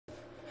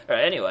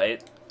Alright, anyway,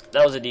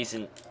 that was a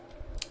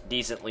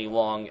decently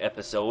long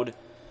episode.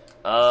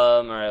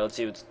 Alright, let's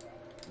see what's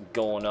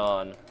going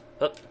on.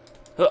 Huh.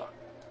 Huh.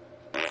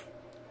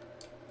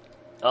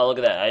 Oh, look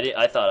at that.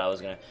 I thought I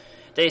was gonna...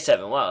 Day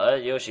 7. Wow,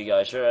 that Yoshi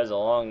guy sure has a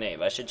long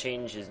name. I should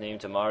change his name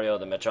to Mario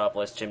the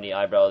Metropolis Chimney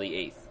Eyebrow the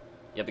 8th.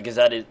 Yeah, because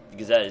that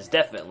is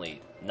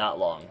definitely not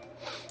long.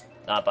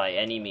 Not by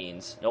any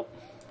means. Nope.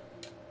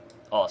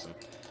 Awesome.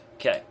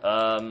 Okay,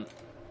 Alright,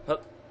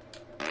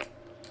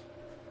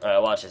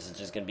 watch this. It's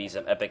just gonna be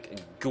some epic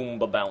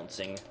Goomba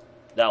bouncing.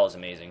 That was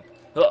amazing.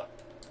 Huh.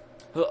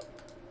 Huh.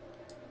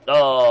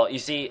 Oh, you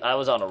see, I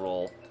was on a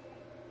roll.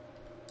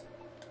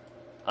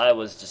 I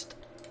was just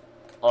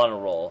on a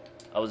roll.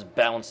 I was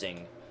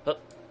bouncing. Huh.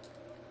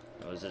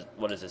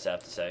 What does this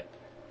have to say?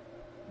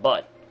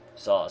 Butt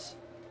sauce.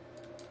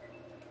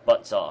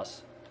 Butt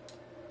sauce.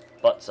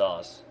 Butt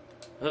sauce.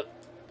 Huh.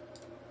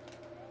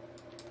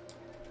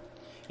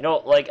 You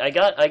know, like I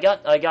got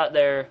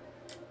there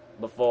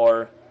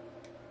before.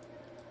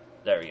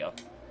 There we go.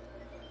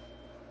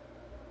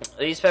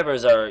 These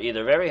peppers are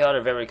either very hot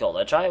or very cold.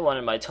 I tried one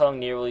and my tongue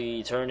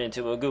nearly turned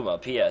into a Goomba.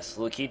 P.S.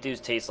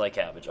 Lakitus taste like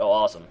cabbage. Oh,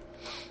 awesome.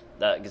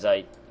 That because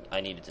I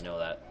needed to know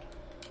that.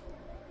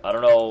 I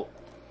don't know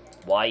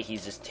why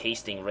he's just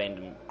tasting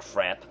random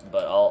crap,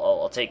 but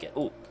I'll take it.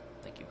 Ooh,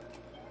 thank you.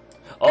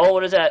 Oh,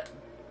 what is that?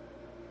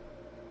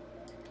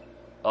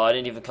 Oh, I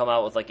didn't even come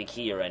out with like a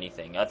key or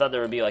anything. I thought there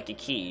would be like a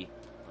key,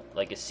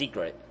 like a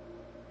secret.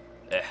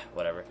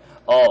 Whatever.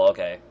 Oh,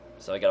 okay.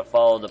 So I gotta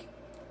follow the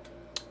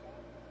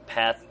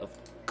path of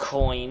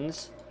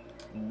coins.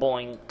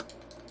 Boink,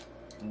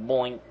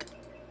 boink.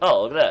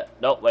 Oh, look at that.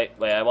 No, wait.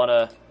 I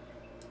wanna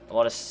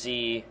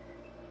see.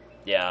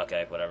 Yeah,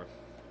 okay, whatever.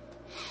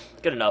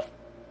 Good enough.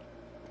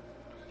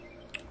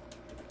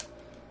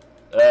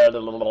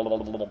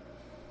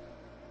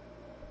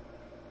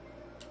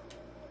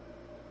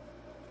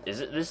 Is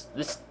it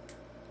this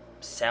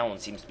sound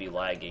seems to be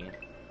lagging.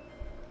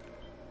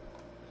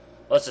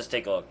 Let's just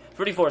take a look.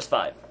 Fruity Force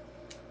 5.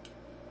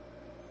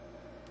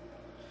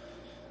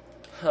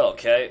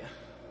 Okay.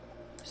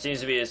 Seems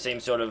to be the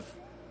same sort of...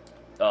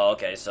 Oh,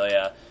 okay, so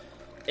yeah.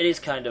 It is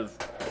kind of...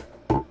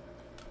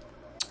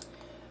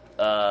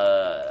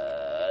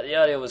 the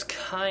audio was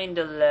kind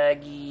of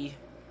laggy.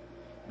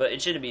 But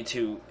it shouldn't be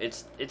too...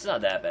 It's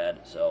not that bad,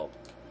 so...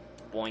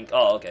 Boink.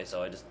 Oh, okay,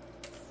 so I just...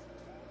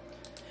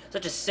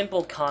 Such a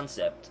simple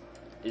concept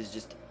is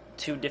just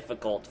too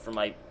difficult for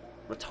my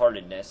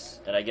retardedness.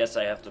 And I guess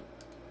I have to...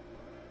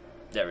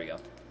 There we go.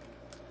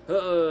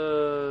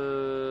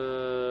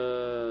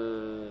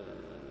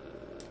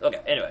 Okay,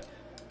 anyway.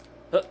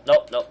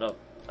 Nope.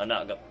 I'm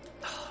not go.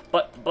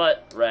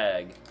 But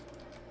rag.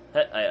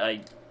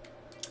 I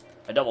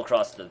double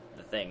crossed the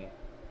thing.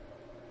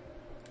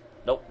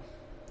 Nope.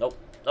 Oh,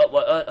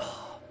 what?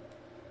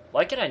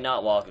 Why can I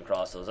not walk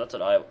across those? That's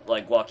what I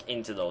like. Walk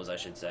into those, I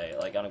should say.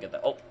 Like I don't get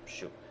that. Oh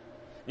shoot.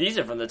 These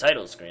are from the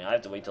title screen. I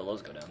have to wait till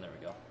those go down. There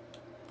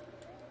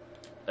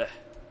we go.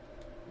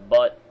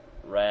 Butt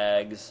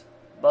rags.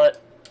 Butt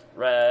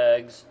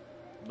rags.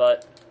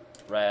 Butt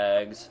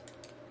rags.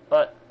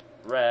 Butt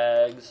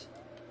rags.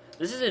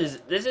 This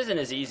isn't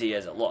as easy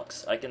as it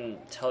looks. I can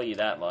tell you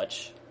that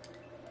much.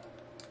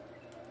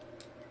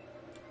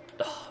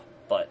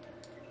 But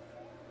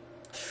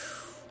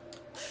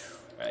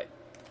right.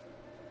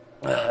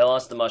 I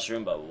lost the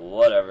mushroom, but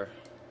whatever.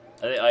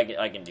 I think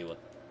I can deal with.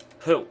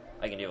 Pooh.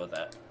 I can deal with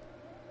that.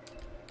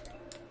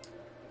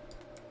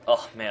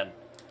 Oh man.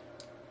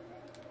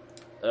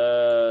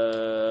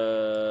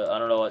 I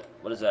don't know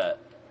what is that.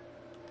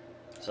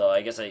 So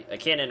I guess I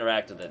can't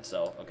interact with it.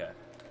 So okay.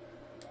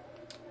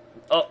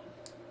 Oh.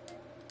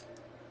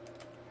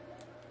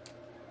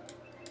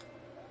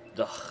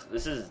 Ugh,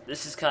 this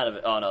is kind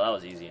of... Oh, no, that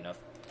was easy enough.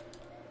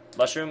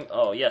 Mushroom?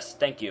 Oh, yes,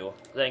 thank you.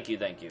 Thank you.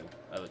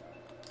 I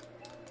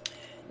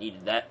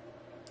needed that.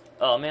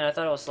 Oh, man, I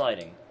thought I was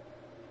sliding.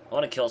 I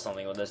want to kill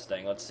something with this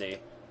thing. Let's see.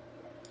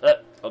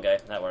 Okay,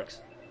 that works.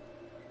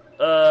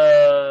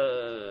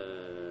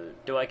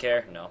 Do I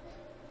care? No.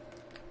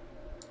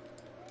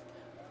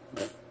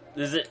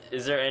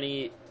 Is there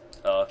any...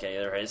 Oh, okay,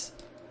 there is.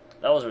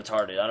 That was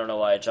retarded. I don't know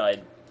why I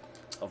tried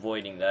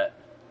avoiding that.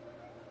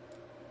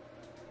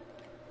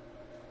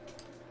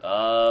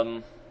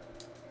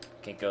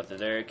 Can't go through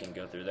there, can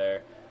go through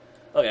there.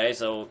 Okay,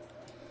 so...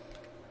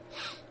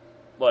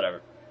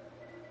 Whatever.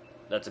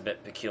 That's a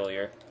bit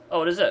peculiar. Oh,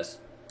 what is this?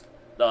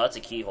 Oh, that's a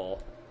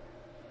keyhole.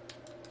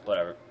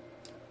 Whatever.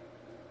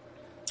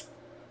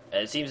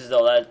 And it seems as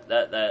though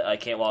that I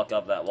can't walk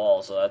up that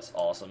wall, so that's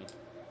awesome.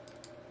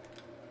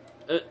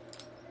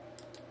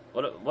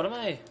 What am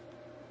I...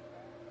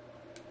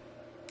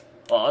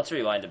 Well, let's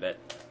rewind a bit.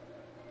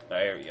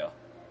 Alright, here we go.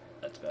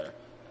 That's better.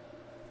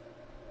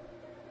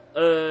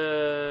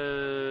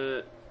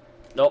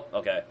 Nope,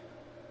 okay.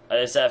 I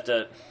just have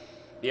to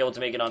be able to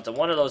make it onto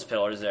one of those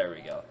pillars. There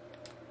we go.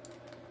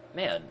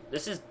 Man,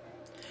 this is...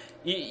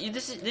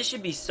 This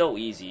should be so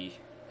easy.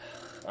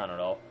 I don't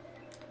know.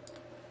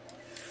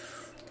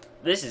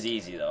 This is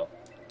easy, though.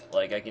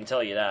 Like, I can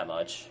tell you that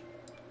much.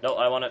 No,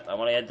 I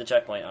wanna hit the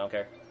checkpoint. I don't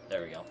care.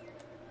 There we go.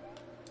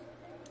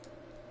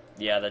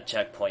 Yeah, the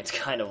checkpoints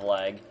kind of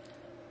lag.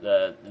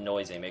 The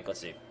noise they make. Let's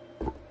see.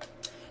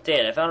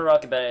 Dad, I found a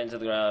rocket embedded into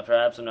the ground.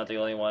 Perhaps I'm not the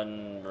only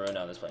one marooned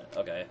on this plane.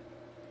 Okay.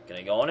 Can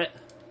I go on it?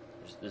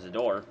 There's a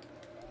door.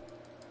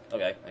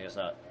 Okay, I guess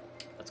not.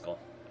 That's cool.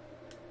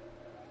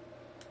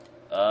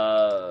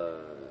 Oh.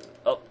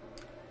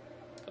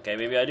 Okay,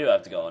 maybe I do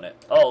have to go on it.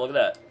 Oh, look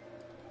at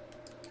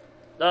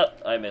that.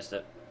 Oh, I missed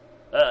it.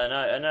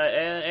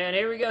 And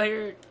here we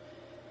go.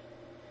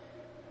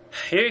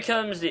 Here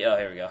comes the. Oh,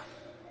 here we go.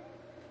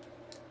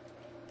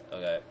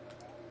 Okay.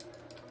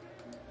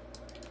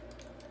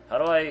 How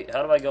do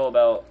I go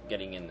about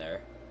getting in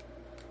there?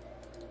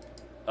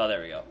 Oh,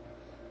 there we go.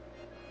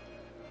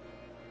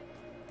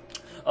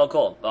 Oh,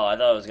 cool. Oh, I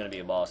thought it was gonna be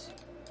a boss.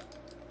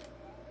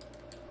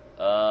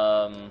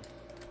 Oh,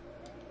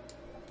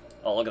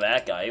 look at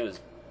that guy. He was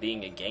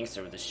being a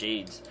gangster with the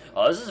shades.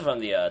 Oh, this is from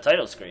the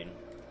title screen.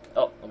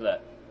 Oh, look at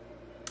that.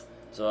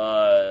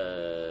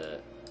 So,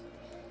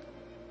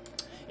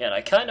 yeah, and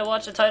I kind of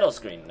watch the title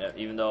screen,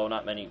 even though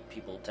not many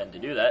people tend to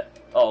do that.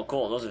 Oh,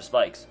 cool. Those are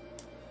spikes.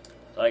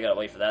 So I gotta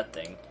wait for that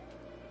thing.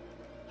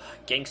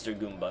 Gangster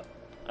Goomba.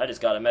 I just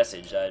got a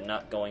message I'm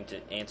not going to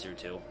answer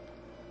to.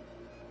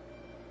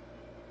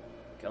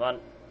 Come on.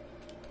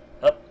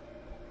 Up.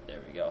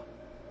 There we go.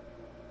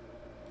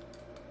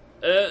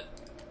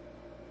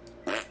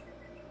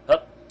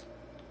 Up.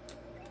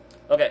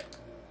 Okay.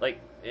 Like,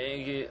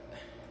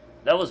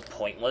 that was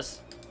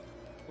pointless.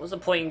 What was the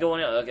point in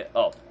going out? Okay.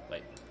 Oh,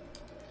 wait.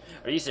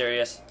 Are you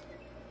serious?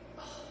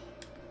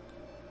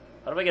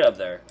 How do I get up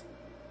there?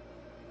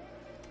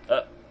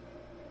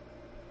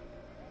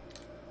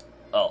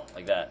 Oh,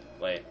 like that.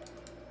 Wait.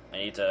 I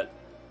need to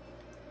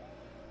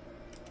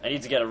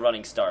get a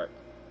running start.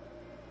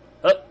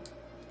 Up.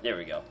 There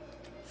we go.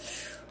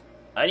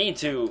 I need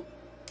to...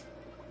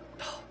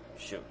 Oh,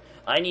 shoot.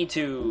 I need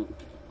to...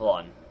 Hold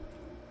on.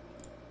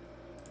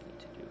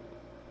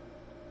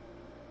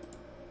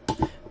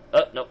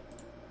 Oh, nope.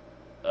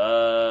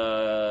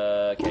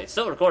 Okay, it's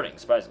still recording,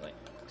 surprisingly.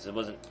 Because it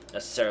wasn't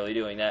necessarily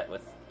doing that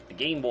with the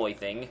Game Boy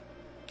thing.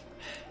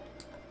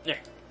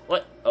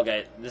 What?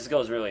 Okay, this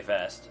goes really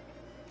fast.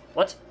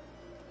 What?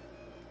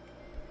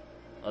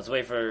 Let's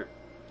wait for...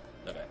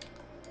 Okay.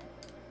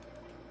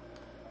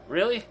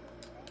 Really?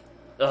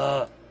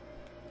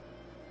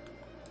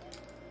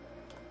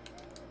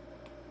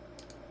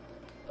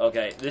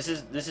 Okay, this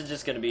is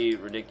just gonna be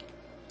ridiculous.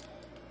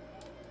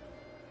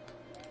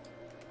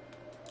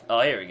 Oh,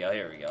 here we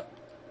go.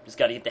 Just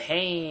gotta get the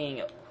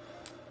hang.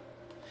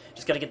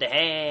 Just gotta get the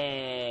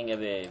hang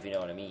of it, if you know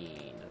what I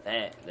mean.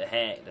 The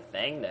hang, the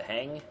bang.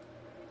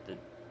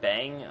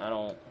 I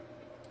don't.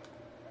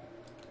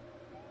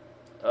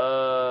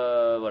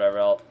 Whatever.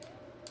 I'll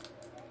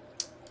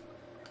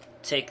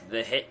take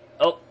the hit.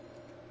 Oh.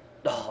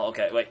 Oh,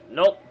 okay. Wait.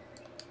 Nope.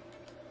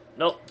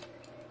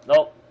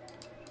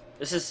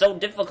 This is so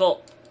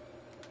difficult.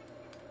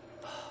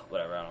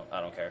 Whatever.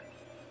 I don't care.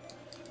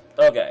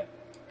 Okay.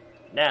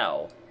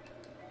 Now.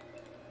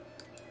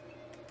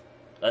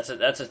 That's a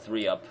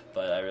 3-up,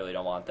 but I really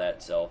don't want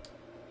that. So,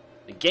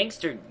 the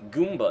Gangster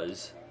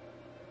Goombas.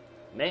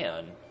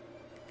 Man,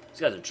 these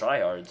guys are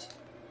tryhards.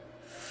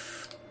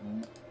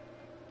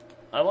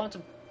 I want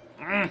to.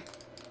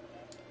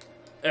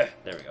 There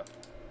we go.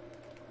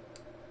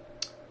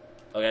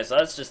 Okay, so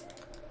that's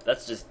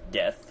just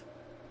death.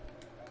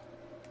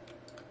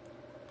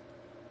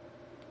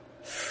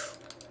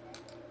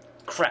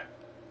 Crap.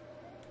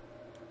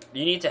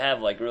 You need to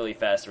have like really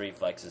fast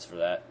reflexes for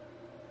that.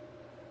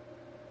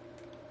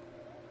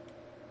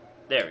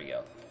 There we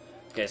go.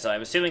 Okay, so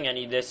I'm assuming I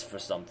need this for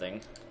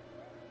something.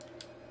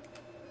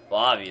 Well,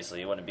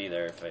 obviously it wouldn't be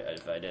there if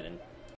I didn't.